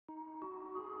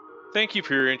Thank you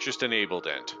for your interest in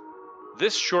ABELDent.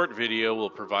 This short video will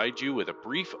provide you with a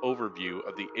brief overview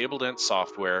of the ABELDent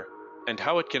software and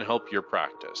how it can help your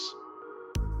practice.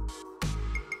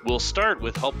 We'll start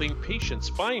with helping patients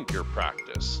find your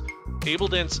practice.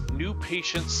 ABELDent's new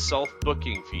patient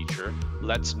self-booking feature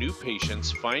lets new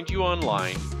patients find you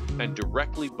online and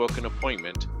directly book an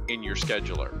appointment in your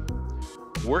scheduler.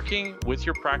 Working with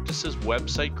your practice's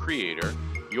website creator,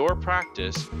 your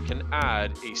practice can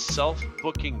add a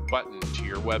self-booking button to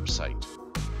your website.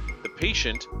 The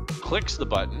patient clicks the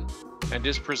button and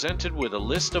is presented with a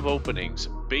list of openings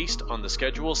based on the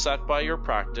schedule set by your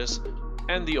practice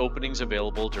and the openings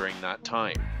available during that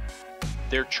time.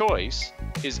 Their choice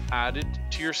is added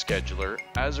to your scheduler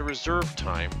as a reserved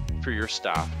time for your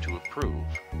staff to approve.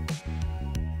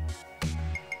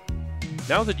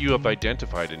 Now that you have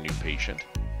identified a new patient,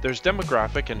 there's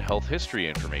demographic and health history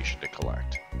information to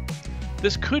collect.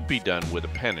 This could be done with a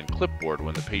pen and clipboard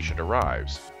when the patient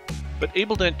arrives, but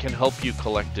ABELDent can help you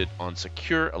collect it on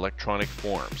secure electronic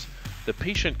forms. The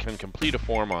patient can complete a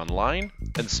form online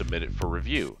and submit it for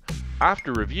review.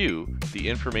 After review, the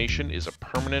information is a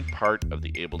permanent part of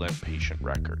the ABELDent patient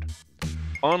record.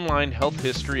 Online health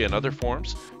history and other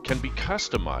forms can be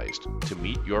customized to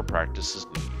meet your practice's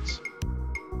needs.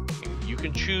 You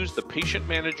can choose the patient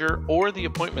manager or the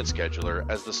appointment scheduler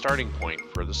as the starting point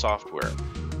for the software.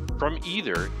 From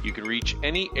either, you can reach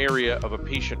any area of a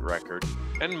patient record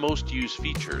and most used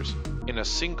features in a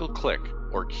single click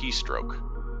or keystroke.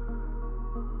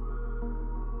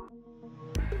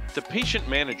 The Patient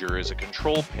Manager is a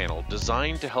control panel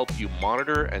designed to help you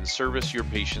monitor and service your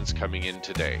patients coming in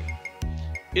today.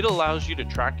 It allows you to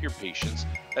track your patients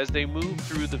as they move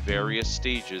through the various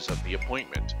stages of the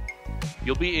appointment.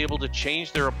 You'll be able to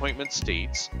change their appointment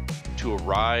states to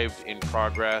arrived, in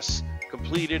progress,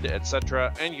 completed,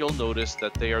 etc., and you'll notice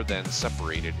that they are then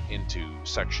separated into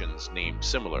sections named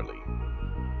similarly.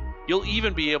 You'll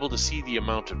even be able to see the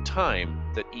amount of time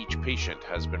that each patient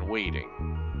has been waiting.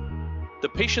 The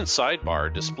patient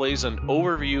sidebar displays an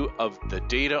overview of the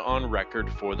data on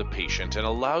record for the patient and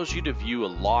allows you to view a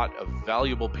lot of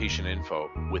valuable patient info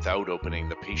without opening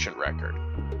the patient record.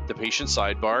 The patient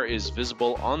sidebar is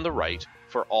visible on the right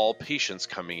for all patients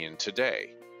coming in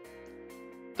today.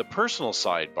 The personal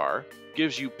sidebar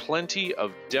gives you plenty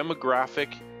of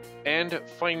demographic and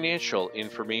financial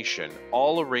information,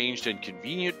 all arranged in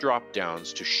convenient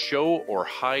drop-downs to show or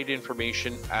hide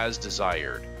information as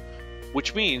desired,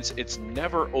 which means it's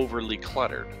never overly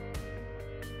cluttered.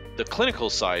 The clinical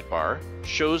sidebar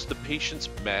shows the patient's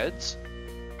meds,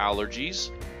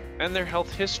 allergies, and their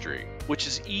health history, which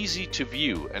is easy to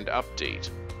view and update.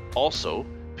 Also,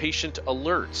 patient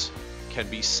alerts can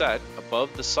be set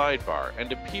above the sidebar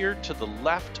and appear to the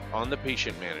left on the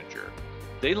patient manager.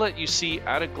 They let you see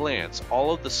at a glance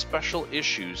all of the special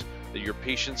issues that your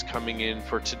patients coming in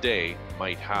for today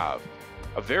might have.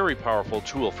 A very powerful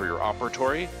tool for your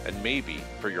operatory and maybe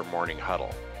for your morning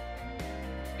huddle.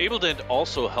 ABELDent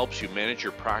also helps you manage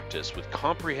your practice with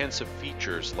comprehensive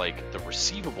features like the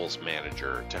Receivables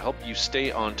Manager to help you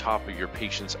stay on top of your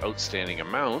patients' outstanding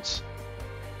amounts,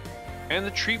 and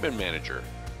the Treatment Manager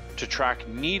to track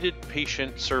needed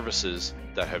patient services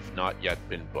that have not yet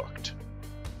been booked.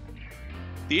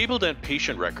 The ABELDent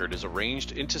patient record is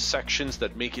arranged into sections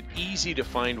that make it easy to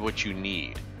find what you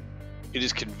need. It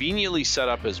is conveniently set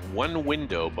up as one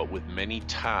window but with many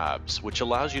tabs, which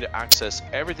allows you to access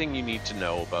everything you need to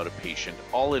know about a patient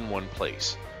all in one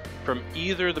place. From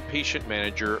either the patient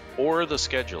manager or the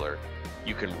scheduler,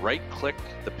 you can right-click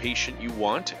the patient you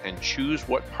want and choose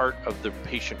what part of the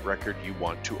patient record you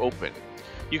want to open.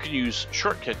 You can use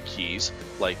shortcut keys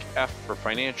like F for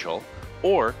financial,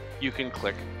 or you can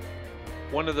click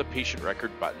one of the patient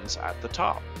record buttons at the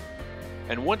top.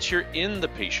 And once you're in the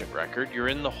patient record, you're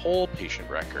in the whole patient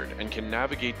record and can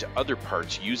navigate to other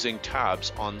parts using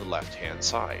tabs on the left-hand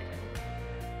side.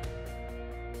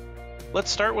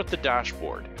 Let's start with the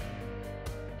dashboard.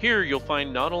 Here you'll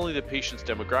find not only the patient's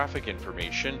demographic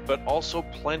information, but also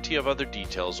plenty of other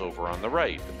details over on the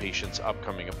right. The patient's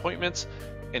upcoming appointments,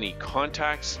 any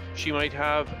contacts she might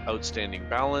have, outstanding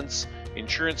balance,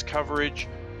 insurance coverage,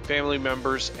 family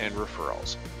members, and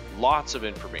referrals. Lots of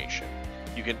information.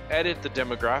 You can edit the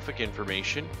demographic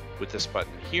information with this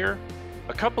button here.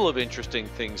 A couple of interesting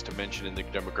things to mention in the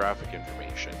demographic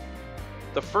information.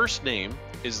 The first name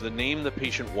is the name the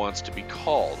patient wants to be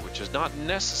called, which is not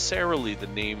necessarily the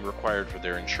name required for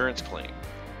their insurance claim.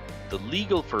 The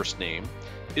legal first name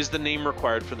is the name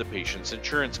required for the patient's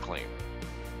insurance claim.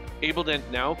 ABELDent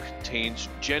now contains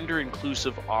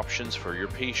gender-inclusive options for your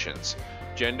patients.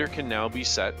 Gender can now be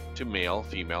set to male,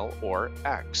 female, or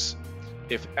X.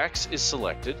 If X is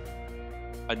selected,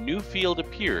 a new field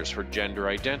appears for gender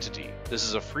identity. This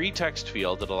is a free text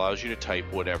field that allows you to type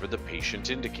whatever the patient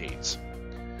indicates.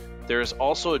 There is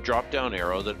also a drop-down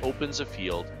arrow that opens a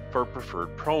field for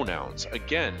preferred pronouns.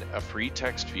 Again, a free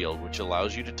text field which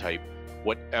allows you to type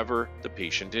whatever the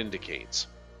patient indicates.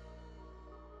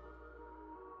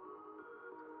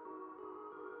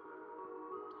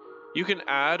 You can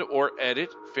add or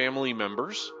edit family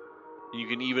members. You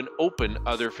can even open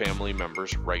other family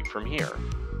members right from here.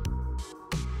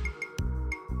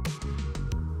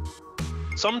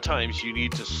 Sometimes you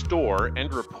need to store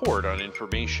and report on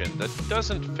information that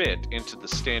doesn't fit into the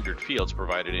standard fields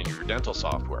provided in your dental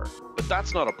software, but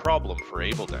that's not a problem for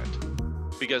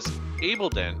ABELDent, because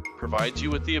ABELDent provides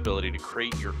you with the ability to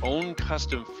create your own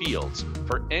custom fields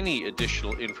for any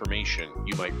additional information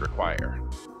you might require.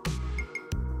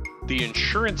 The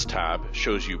Insurance tab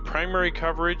shows you primary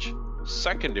coverage,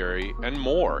 secondary, and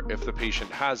more if the patient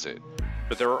has it.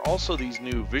 But there are also these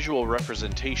new visual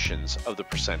representations of the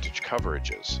percentage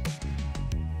coverages.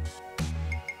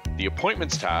 The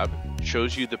Appointments tab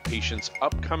shows you the patient's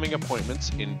upcoming appointments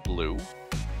in blue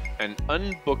and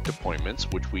unbooked appointments,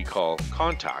 which we call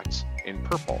contacts, in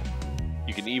purple.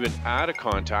 You can even add a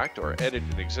contact or edit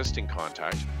an existing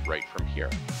contact right from here.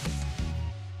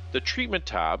 The Treatment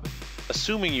tab,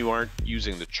 assuming you aren't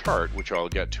using the chart, which I'll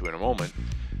get to in a moment,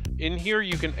 in here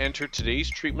you can enter today's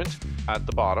treatment at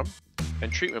the bottom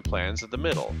and treatment plans at the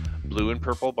middle. Blue and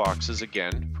purple boxes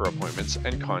again for appointments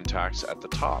and contacts at the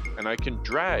top. And I can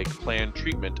drag planned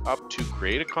treatment up to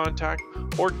create a contact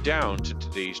or down to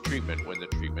today's treatment when the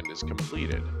treatment is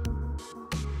completed.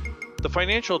 The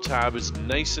Financial tab is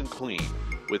nice and clean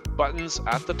with buttons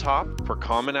at the top for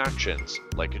common actions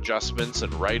like adjustments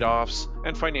and write-offs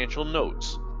and financial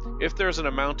notes. If there's an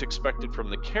amount expected from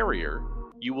the carrier,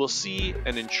 you will see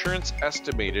an insurance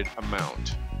estimated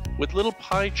amount with little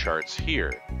pie charts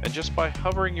here, and just by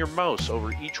hovering your mouse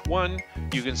over each one,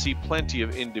 you can see plenty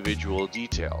of individual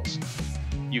details.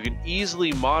 You can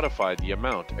easily modify the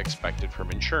amount expected from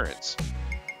insurance.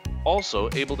 Also,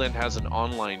 ABELDent has an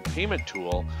online payment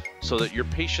tool so that your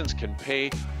patients can pay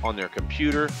on their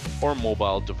computer or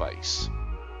mobile device.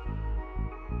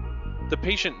 The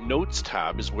Patient Notes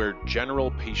tab is where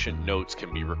general patient notes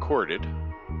can be recorded.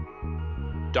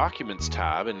 Documents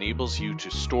tab enables you to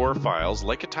store files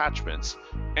like attachments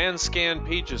and scan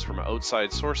pages from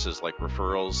outside sources like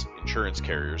referrals, insurance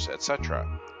carriers, etc.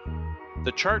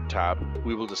 The Chart tab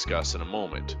we will discuss in a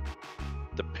moment.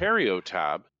 The Perio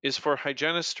tab is for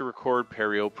hygienists to record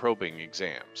perio probing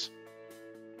exams.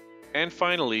 And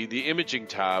finally, the Imaging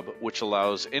tab, which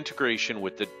allows integration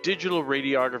with the digital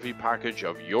radiography package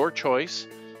of your choice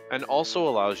and also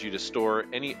allows you to store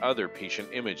any other patient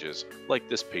images, like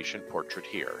this patient portrait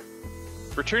here.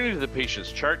 Returning to the Patient's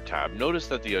Chart tab, notice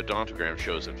that the odontogram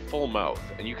shows in full mouth,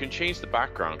 and you can change the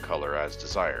background color as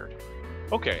desired.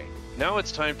 Okay, now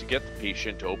it's time to get the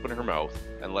patient to open her mouth,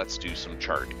 and let's do some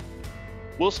charting.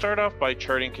 We'll start off by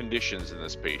charting conditions in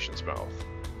this patient's mouth.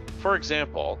 For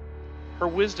example, her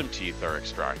wisdom teeth are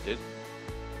extracted,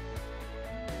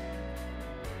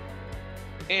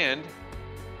 and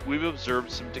we've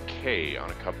observed some decay on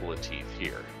a couple of teeth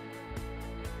here.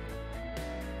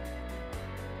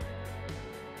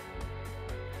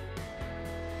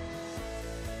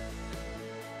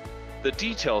 The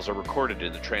details are recorded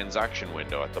in the transaction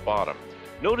window at the bottom.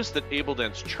 Notice that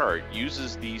ABELDent's chart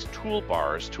uses these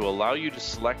toolbars to allow you to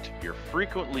select your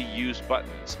frequently used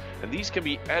buttons, and these can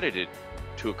be edited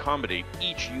to accommodate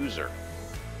each user.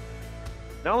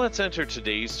 Now let's enter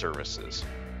today's services.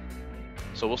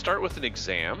 So we'll start with an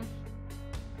exam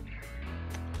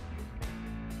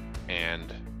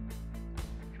and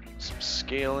some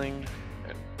scaling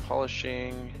and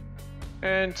polishing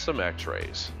and some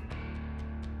x-rays.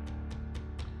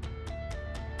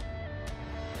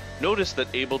 Notice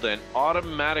that ABELDent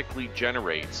automatically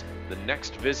generates the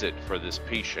next visit for this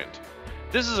patient.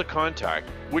 This is a contact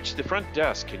which the front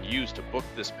desk can use to book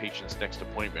this patient's next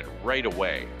appointment right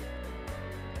away.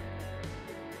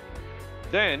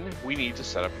 Then we need to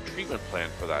set up a treatment plan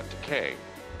for that decay.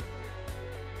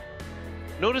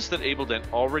 Notice that ABELDent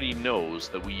already knows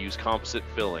that we use composite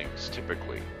fillings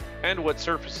typically, and what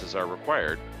surfaces are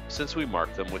required since we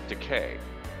mark them with decay.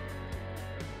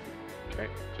 Okay,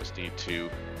 just need to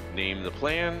name the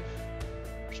plan.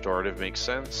 Restorative makes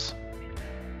sense.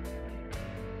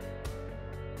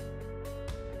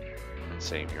 And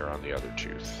same here on the other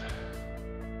tooth.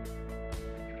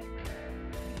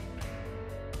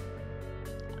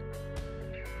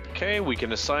 Okay, we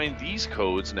can assign these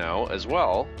codes now as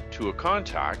well to a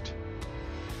contact.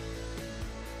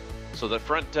 So the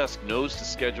front desk knows to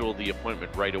schedule the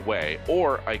appointment right away,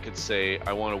 or I could say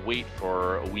I want to wait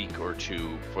for a week or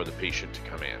two for the patient to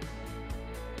come in.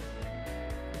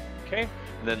 Okay,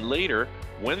 and then later,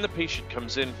 when the patient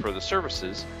comes in for the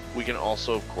services, we can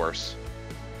also, of course,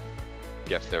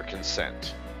 get their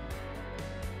consent.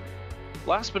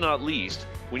 Last but not least,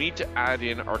 we need to add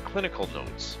in our clinical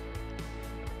notes.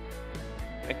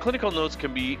 And clinical notes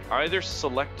can be either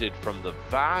selected from the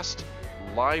vast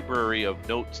library of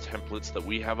notes templates that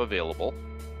we have available,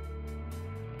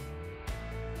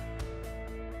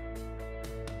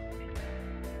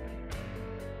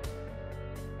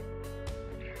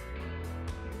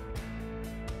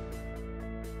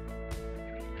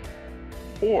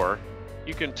 or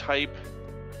you can type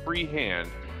freehand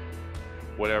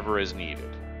whatever is needed.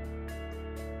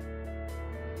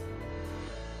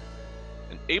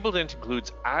 And ABELDent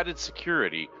includes added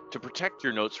security to protect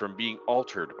your notes from being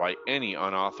altered by any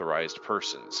unauthorized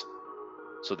persons.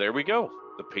 So there we go,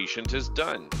 the patient is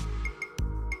done.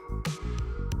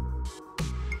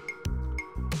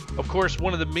 Of course,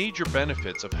 one of the major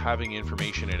benefits of having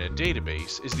information in a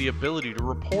database is the ability to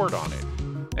report on it.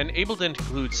 And ABELDent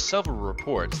includes several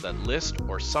reports that list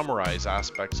or summarize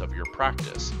aspects of your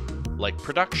practice, like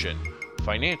production,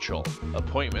 financial,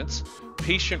 appointments,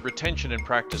 patient retention and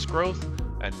practice growth,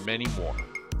 and many more.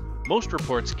 Most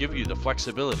reports give you the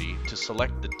flexibility to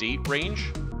select the date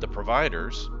range, the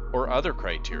providers, or other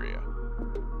criteria.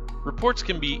 Reports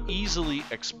can be easily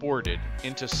exported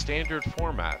into standard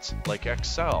formats like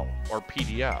Excel or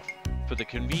PDF for the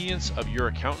convenience of your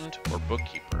accountant or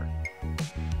bookkeeper.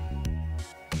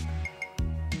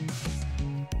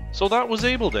 So that was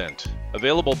ABELDent,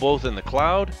 available both in the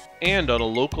cloud and on a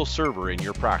local server in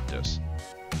your practice.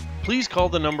 Please call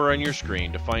the number on your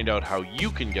screen to find out how you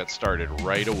can get started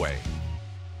right away.